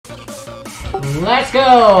Let's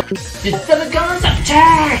go! The seven guns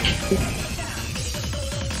attack!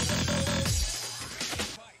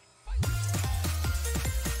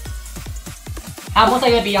 I'm most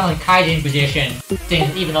likely gonna be on the kiting position,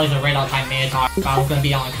 since even though it's a radar type Minotaur, but I'm gonna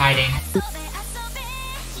be on the kiting.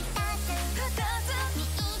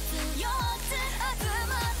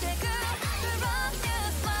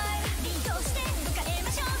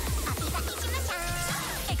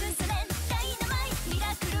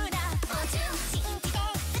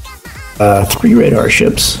 Three radar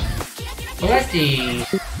ships. OSD,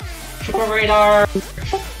 triple radar,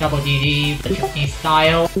 double DD, the Japanese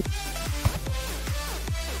style. So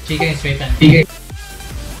you're getting straight then.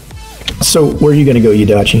 So where are you gonna go,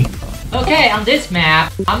 Yudachi? Okay, on this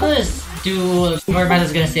map, I'm gonna do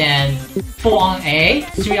everybody's gonna send 4 on A,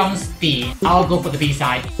 3 on B. I'll go for the B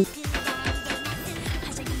side.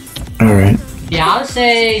 Alright. Yeah, I'll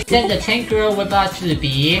say send the tank girl with us to the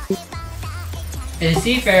B. And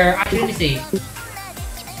Seafarer, actually let me see.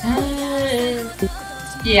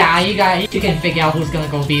 Yeah, you can figure out who's gonna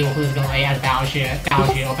go B or who's gonna A as battleship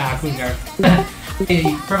or Barracuda.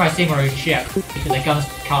 For my similar ship, because the gun's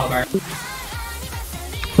caliber.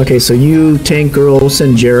 Okay, so you tank girl,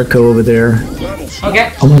 send Jericho over there.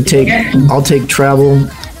 Okay. I'll take travel,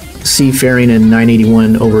 seafaring, and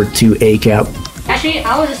 981 over to A cap. Actually,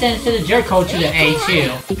 I would send the Jericho to the A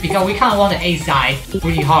too, because we kind of want the A side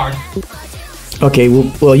really hard. Okay,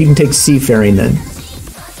 well you can take seafaring then.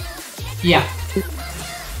 Yeah.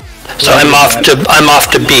 So I'm off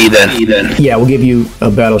to B then. Yeah, we'll give you a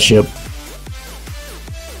battleship.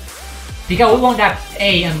 Because we want that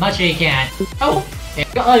A as much as we can. Oh, there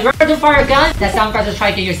you go. Ready to fire a gun? That sounds about to try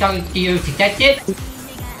to get you detected.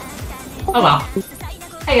 Oh well.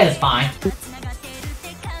 I guess it's fine.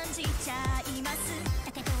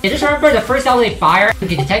 Yeah, just remember the first time they fire, you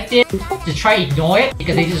get detected, just try to ignore it,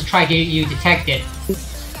 because they just try to get you detected.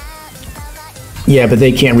 Yeah, but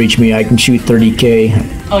they can't reach me. I can shoot 30k.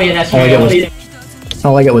 Oh yeah, that's right.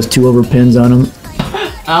 All I got was 2 overpins on them.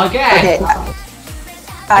 Okay.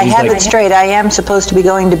 I have it straight. I am supposed to be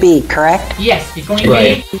going to B, correct? Yes, you're going to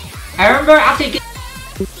B. I remember after you get...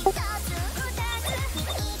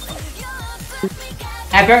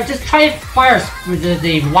 just try to fire with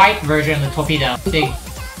the white version of the torpedo. See?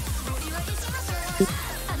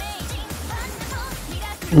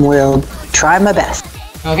 We'll try my best.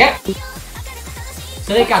 Okay.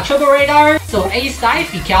 So they got triple radar, so A side,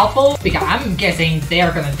 be careful, because I'm guessing they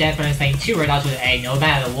are gonna definitely send 2 radars with A, no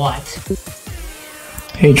matter what.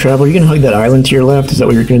 Hey Traveler, you gonna hug that island to your left? Is that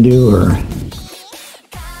what you're gonna do, or...?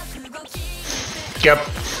 Yep.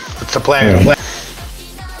 It's the plan. Right.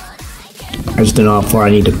 I just don't know how far I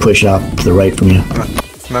need to push out to the right from you.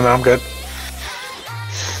 No, I'm good.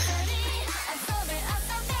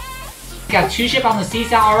 Got 2 ships on the C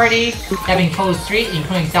side already, having closed 3,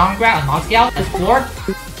 including Stalingrad and Moscow. That's 4.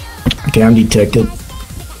 Okay, I'm detected.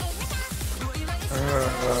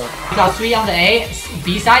 We got 3 on the A,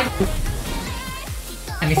 B side.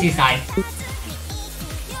 I mean C side.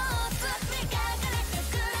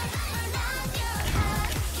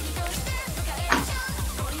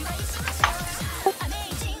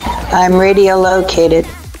 I'm radio located.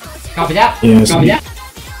 Copy that. Yeah, Copy that.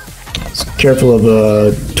 Careful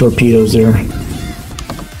of torpedoes there.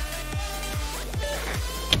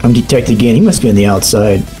 I'm detected again. He must be on the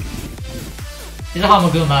outside. There's a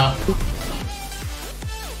Hamaguma.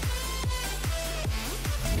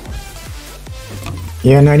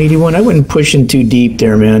 Yeah, 981. I wouldn't push in too deep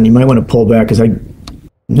there, man. You might want to pull back because I'm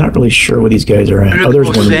not really sure where these guys are at. Oh, there's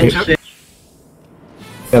one. Yeah,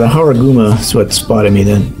 the Haraguma is what spotted me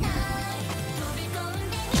then.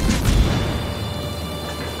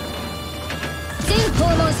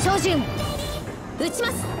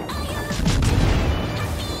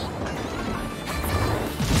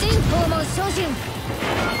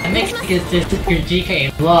 I think it's this your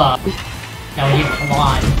GK love that you come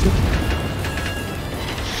on.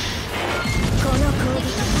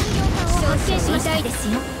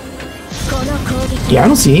 Yeah, I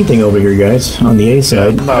don't see anything over here, guys, on the A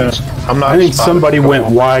side. I'm not I think somebody went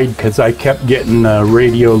wide because I kept getting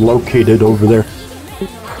radio located over there.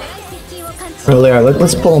 Well, yeah,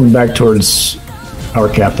 let's pull them back towards our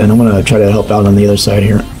captain. I'm going to try to help out on the other side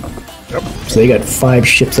here. Yep. So they got 5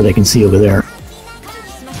 ships that I can see over there,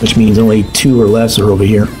 which means only 2 or less are over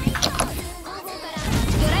here.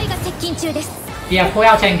 Yeah, pull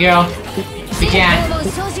out 10 girl. You can.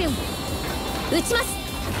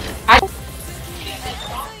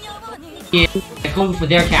 Yeah, go for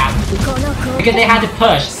their cap. Because they had to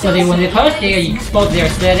push. So when they push, they expose their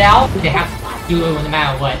sled out. They have to do it no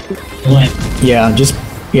matter what. Yeah,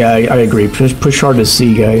 I agree. Push hard to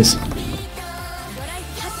see, guys.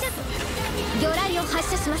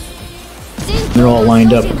 They're all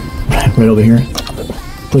lined up right over here,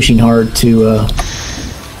 pushing hard to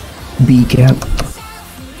B cap.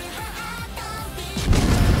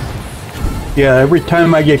 Yeah, every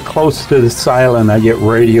time I get close to the silent, I get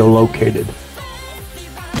radio located.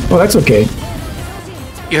 Well, that's okay.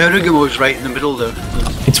 Yeah, Harugumo was right in the middle there.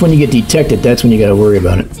 It's when you get detected, that's when you gotta worry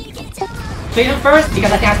about it. Shoot him first,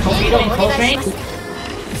 because I have torpedo in close range.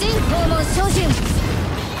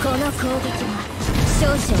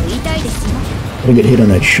 Gotta get hit on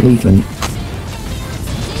that Schlieffen.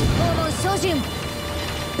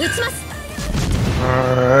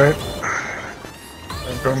 Alright.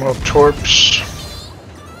 Harugumo torps.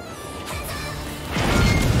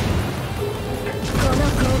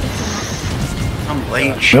 I'm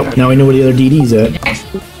late. Nope, now we know where the other DD's at.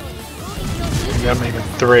 You got maybe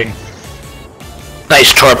 3.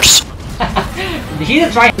 Nice torps. He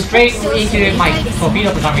just tried straight into my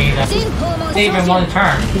torpedo for some reason. Didn't even want to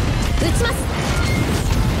turn.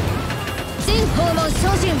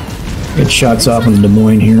 Get shots off in Des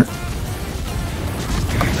Moines here.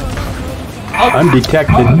 I'm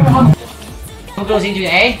detected. Who goes into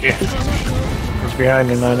A? Yeah. He's behind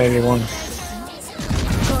the 981.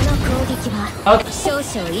 Okay.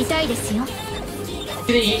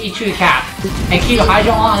 To the cap. And keep the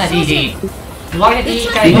hydro on that DD. Lock at the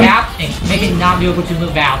cap and make it not be able to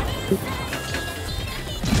move out.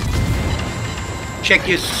 Check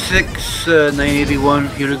your 6, 981.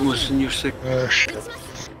 Harugumo's in your 6. Shit.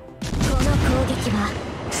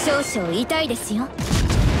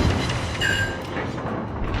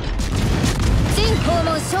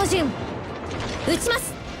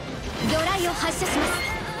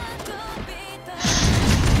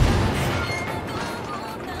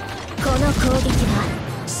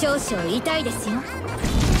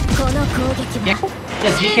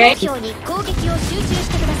 Just GK.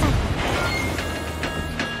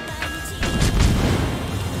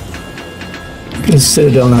 His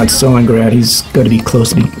Citadel not Stalingrad, he's gotta be close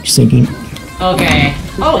to be sinking. Okay.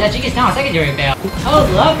 Oh, that GK is now a secondary bell. Oh,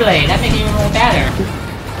 lovely. That makes it even more better.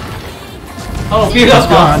 Oh, beautiful.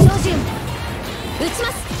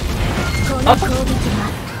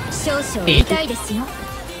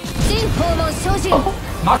 Oh,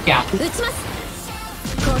 Moscow. Didn't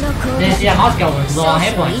see that Moscow was low on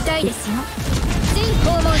hit points.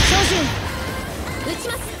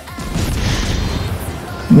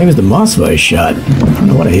 Maybe it's the Moskva I shot. I don't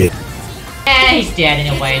know what I hit. He's dead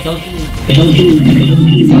in a way. Don't you?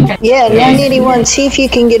 Yeah, 981, see if you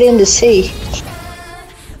can get into C.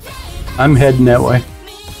 I'm heading that way.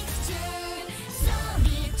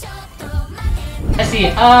 Let's see,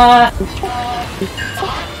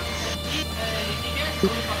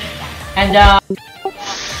 and,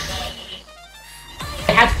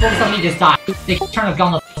 they had to focus on me this time. They can turn the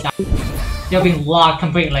gun on this side. They're being locked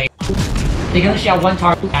completely. They can only shoot one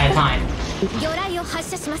target at a time.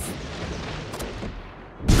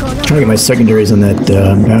 Trying to get my secondaries on that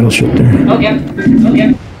battleship there. Okay,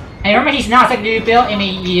 okay. And remember, he's not a secondary build, and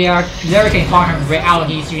you're literally can farm him right out.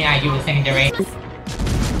 He's shooting at you with secondary.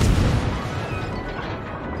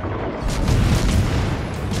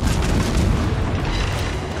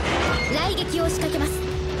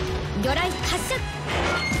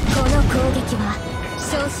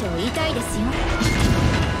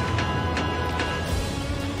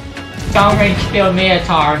 Downrange build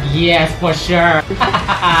Minotaur, yes, for sure.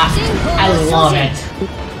 I love it.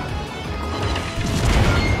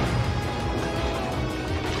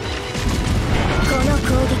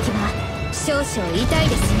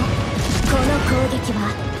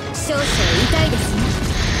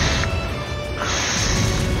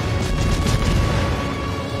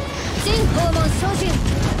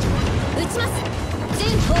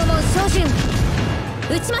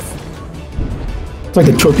 It's like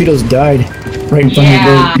the torpedoes died right in front of the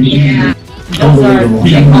boat. Those are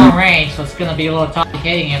big long range, so it's gonna be a little tough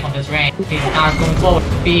hitting it from this range. He's not going forward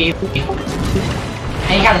with speed.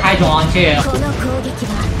 And you got the hydro on too.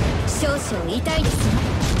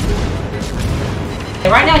 And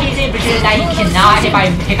right now he's in a position that he cannot hit by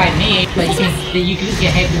me, but you can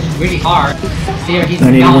hit him really hard. There, he's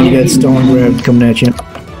 981, you got Stalingrad coming at you.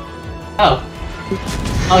 Oh,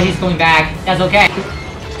 he's going back. That's okay.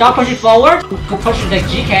 Stop pushing forward. Go push the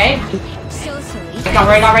GK. I got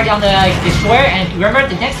radar right on the destroyer, and remember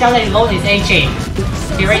the next cell that you load is HE.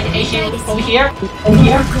 You rate the HE over here.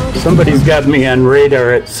 Somebody's got me on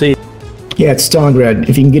radar at sea. Yeah, it's Stalingrad.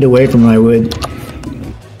 If you can get away from it, I would.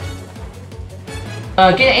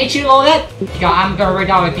 Get the HE loaded. I'm gonna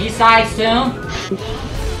radar with B side soon.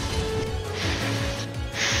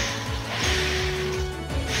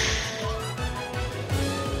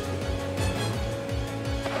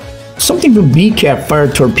 something from B-Cap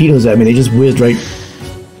fired torpedoes at me. They just whizzed right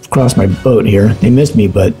across my boat here. They missed me,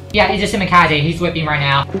 but... Yeah, he's just kamikaze. He's whipping right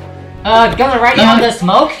now. Gonna ready on the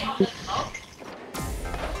smoke.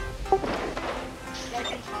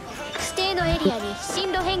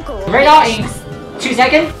 Radar in 2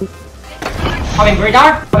 seconds. Coming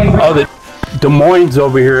radar. Oh, the Des Moines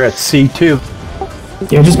over here at C2.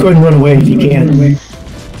 Yeah, just go ahead and run away if you can.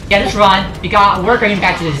 Yeah, just run. We're going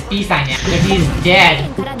back to this B side now. If he's dead.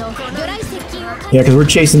 Yeah, because we're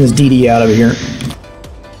chasing this DD out of here.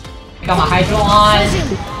 Got my hydro on.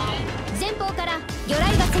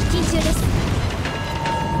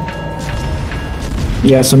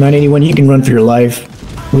 Yeah, so 981, you can run for your life.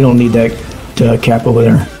 We don't need that cap over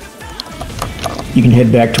there. You can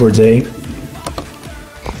head back towards A.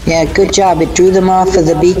 Yeah, good job. It drew them off of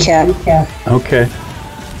the B cap. Okay.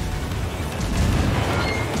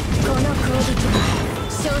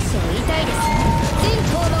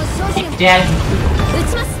 Dead.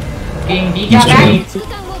 Getting B cap back.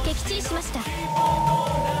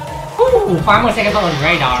 Ooh, 5 more seconds on the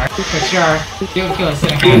radar. For sure. They will kill us in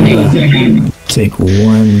a half. Take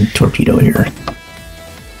one torpedo here.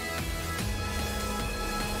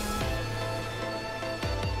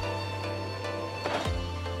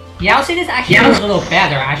 Yeah, I'll say this actually is a little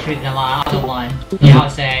better actually than the other one. Yeah, I'll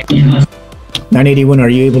say. 981, are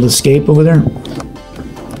you able to escape over there?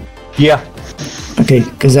 Yeah. Okay,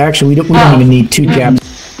 because actually we don't even need 2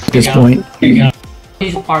 caps at this point.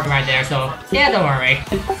 He's parked right there, so yeah, don't worry.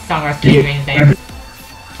 Somewhere doing things.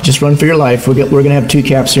 Just run for your life. We're gonna have 2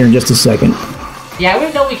 caps here in just a second. Yeah,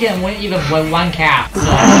 we know we can win even with 1 cap. So.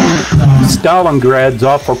 Stalingrad's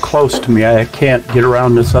awful close to me. I can't get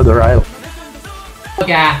around this other island.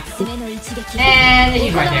 Okay. And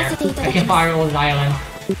he's right there. I can fire all the island.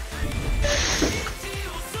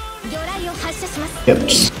 Yep,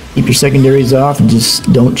 just keep your secondaries off and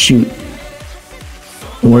just don't shoot.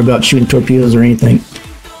 Don't worry about shooting torpedoes or anything.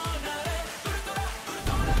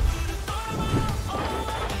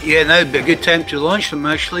 Yeah, now would be a good time to launch them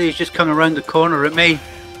actually. He's just coming around the corner at me.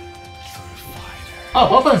 Oh,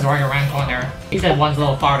 both of them's running around corner. He said one's a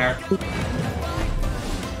little farther.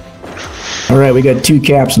 Alright, we got 2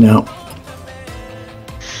 caps now.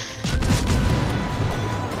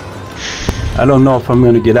 I don't know if I'm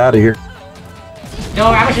going to get out of here.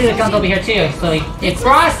 No, actually the gun's over here too. So it's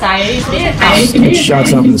broadside.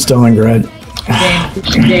 Shots up in Stalingrad.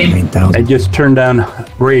 I just turned down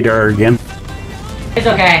radar again. It's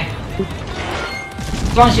okay.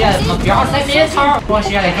 As long as you have the broadside is hard, as long as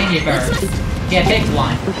you have a handy bird. Yeah, pick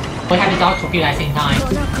one. We have the dog torpedo at the same time.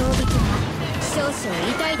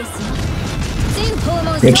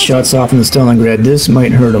 Get shots off in the Stalingrad. This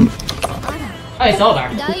might hurt him. Oh, it's over.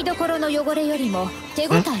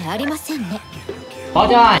 Well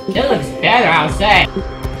done. This looks better, I would say.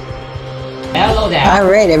 Hello there.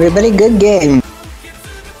 Alright, everybody, good game.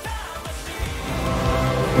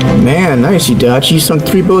 Man, nice, you Dutch. You sunk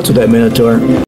 3 boats with that Minotaur.